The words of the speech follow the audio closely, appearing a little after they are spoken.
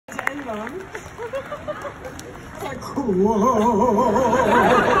end on. It's like, whoa.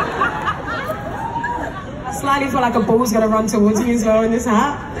 I slightly feel like a ball's gonna run towards me as well in this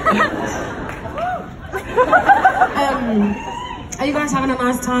hat. Are you guys having a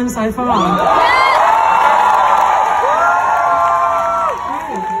nice time so far?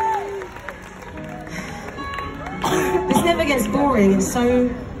 This never gets boring. It's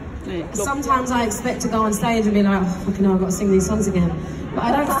so... Sometimes I expect to go on stage and be like, oh, fucking hell, I've got to sing these songs again. But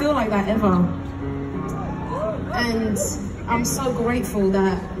I don't feel like that ever. And I'm so grateful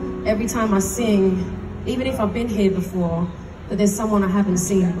that every time I sing, even if I've been here before, that there's someone I haven't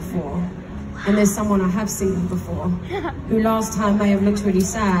seen before. And there's someone I have seen before, who last time may have looked really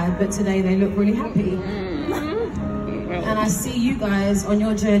sad, but today they look really happy. And I see you guys on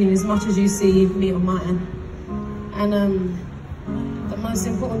your journey as much as you see me on mine. And the most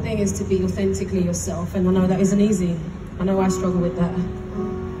important thing is to be authentically yourself. And I know that isn't easy. I know I struggle with that.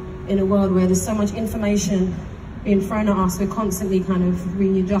 In a world where there's so much information being thrown at us, we're constantly kind of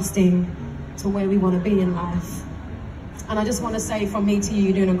readjusting to where we want to be in life. And I just want to say from me to you,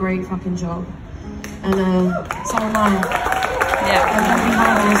 you're doing a great fucking job. And so am I. Yeah. Don't be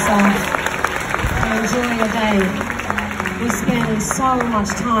hard on yourself. And enjoy your day. We spend so much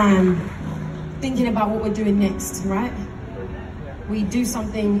time thinking about what we're doing next, right? We do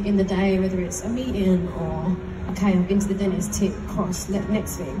something in the day, whether it's a meeting or, okay, I've been to the dentist, tick, cross,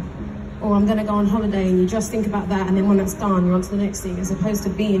 next thing. Or I'm gonna go on holiday, and you just think about that, and then when it's done, you're on to the next thing, as opposed to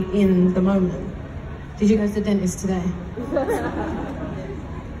being in the moment. Did you go to the dentist today?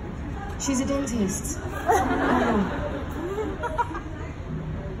 She's a dentist. Oh.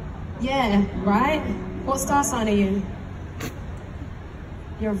 Yeah, right? What star sign are you?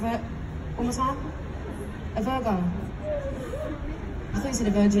 You're a one more time? A Virgo. I thought you said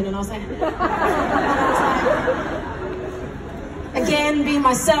a virgin, and I was like, again, being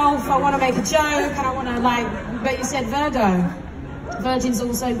myself, I want to make a joke, and I want to but you said Virgo. Virgin's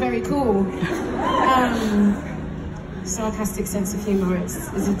also very cool. Sarcastic sense of humor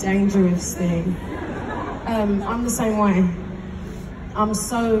is a dangerous thing. I'm the same way. I'm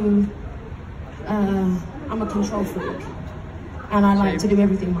a control freak. And I like to do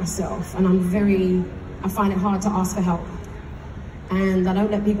everything myself. And I find it hard to ask for help. And I don't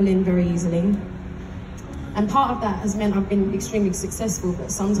let people in very easily. And part of that has meant I've been extremely successful,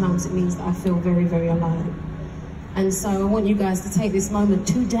 but sometimes it means that I feel very, very alone. And so I want you guys to take this moment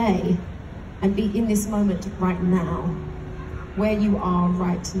today and be in this moment right now, where you are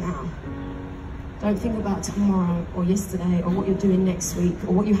right now. Don't think about tomorrow or yesterday or what you're doing next week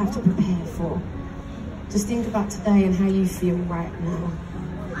or what you have to prepare for. Just think about today and how you feel right now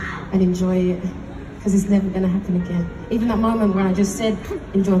and enjoy it, because it's never going to happen again. Even that moment where I just said,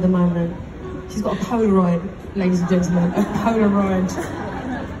 enjoy the moment. She's got a Polaroid, ladies and gentlemen, a Polaroid.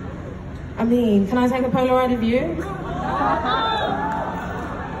 I mean, can I take a Polaroid of you?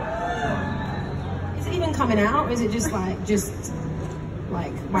 Is it even coming out? Or is it just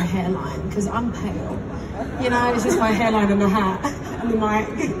like my hairline? Because I'm pale. You know, it's just my hairline and the hat and the mic.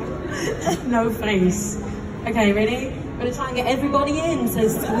 No face. Okay, ready? I'm gonna try and get everybody in, so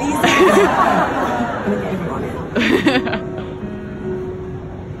squeeze in. I'm gonna get everyone in.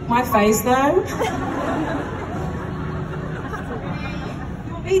 My face though.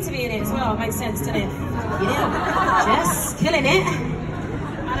 You want me to be in it as well? It makes sense, doesn't it? Yeah, Jess, killing it.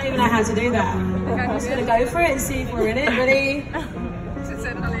 I don't even know how to do that. I'm just gonna go for it and see if we're in it. Ready?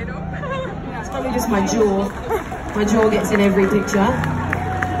 It's probably just my jaw. My jaw gets in every picture.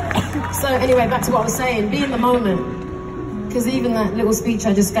 So anyway, back to what I was saying, be in the moment. Because even that little speech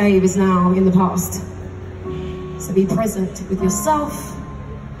I just gave is now in the past. So be present with yourself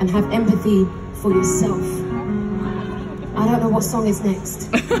and have empathy for yourself. I don't know what song is next.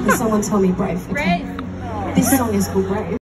 Can someone tell me Brave? Okay. Brave. This song is called Brave.